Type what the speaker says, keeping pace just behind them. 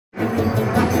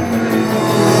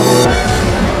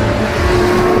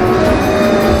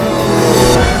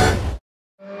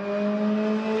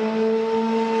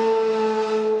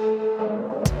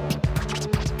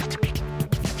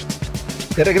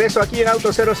De regreso aquí en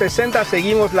Auto 060,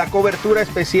 seguimos la cobertura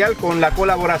especial con la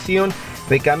colaboración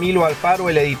de Camilo Alfaro,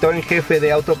 el editor en jefe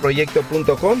de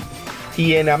autoproyecto.com.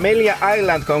 Y en Amelia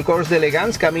Island, Concours de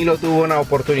Elegance, Camilo tuvo una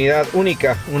oportunidad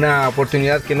única, una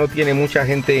oportunidad que no tiene mucha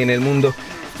gente en el mundo,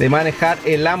 de manejar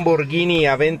el Lamborghini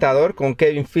Aventador con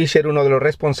Kevin Fisher, uno de los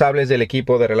responsables del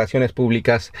equipo de relaciones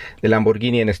públicas de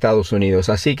Lamborghini en Estados Unidos.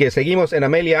 Así que seguimos en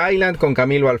Amelia Island con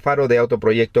Camilo Alfaro de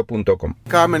autoproyecto.com.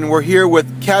 And we're here with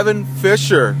Kevin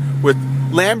Fisher with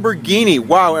Lamborghini.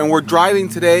 Wow, and we're driving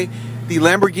today the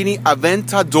Lamborghini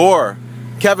Aventador.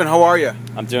 Kevin, how are you?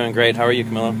 I'm doing great. How are you,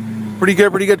 Camilo? Pretty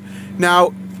good, pretty good.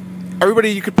 Now,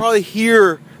 everybody, you could probably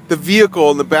hear the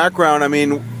vehicle in the background. I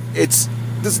mean,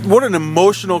 what an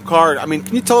emotional car. I mean,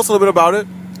 can you tell us a little bit about it?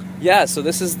 Yeah, so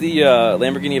this is the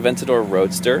Lamborghini Aventador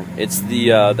Roadster. It's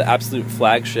the absolute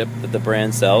flagship that the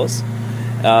brand sells.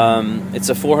 It's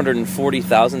a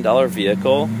 $440,000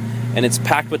 vehicle, and it's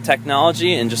packed with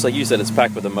technology, and just like you said, it's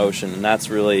packed with emotion, and that's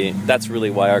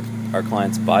really why our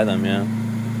clients buy them. Yeah.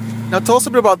 Now, tell us a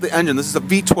bit about the engine. This is a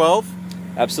V12.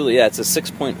 Absolutely, yeah. It's a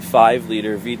 6.5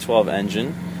 liter V12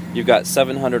 engine. You've got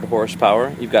 700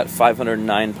 horsepower. You've got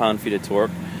 509 pound-feet of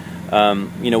torque.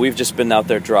 You know, we've just been out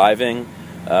there driving.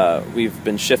 We've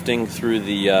been shifting through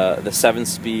the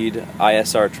 7-speed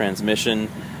ISR transmission,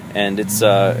 and it's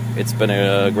been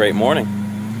a great morning.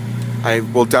 I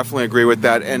will definitely agree with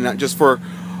that. And just for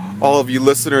all of you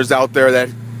listeners out there that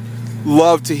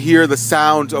love to hear the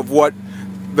sound of what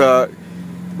the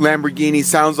Lamborghini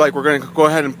sounds like, we're going to go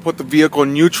ahead and put the vehicle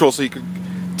in neutral so you can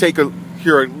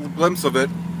hear a glimpse of it.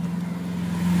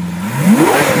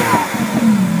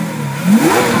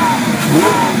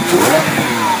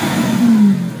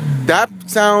 That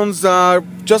sounds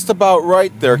just about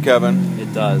right there, Kevin.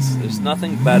 It does. There's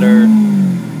nothing better.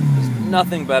 There's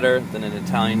nothing better than an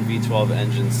Italian V12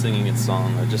 engine singing its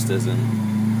song. There just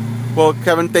isn't. Well,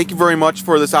 Kevin, thank you very much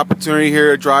for this opportunity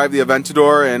here to drive the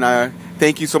Aventador, and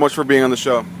thank you so much for being on the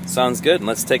show. Sounds good. And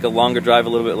let's take a longer drive a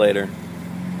little bit later.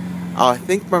 I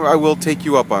think I will take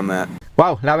you up on that.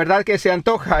 Wow, la verdad que se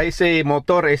antoja ese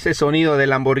motor, ese sonido del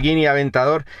Lamborghini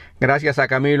Aventador. Gracias a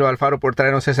Camilo Alfaro por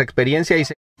traernos esa experiencia.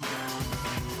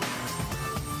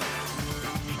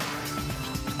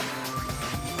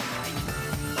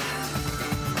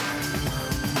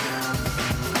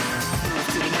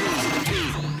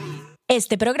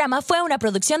 Este programa fue una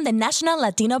producción de National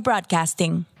Latino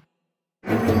Broadcasting.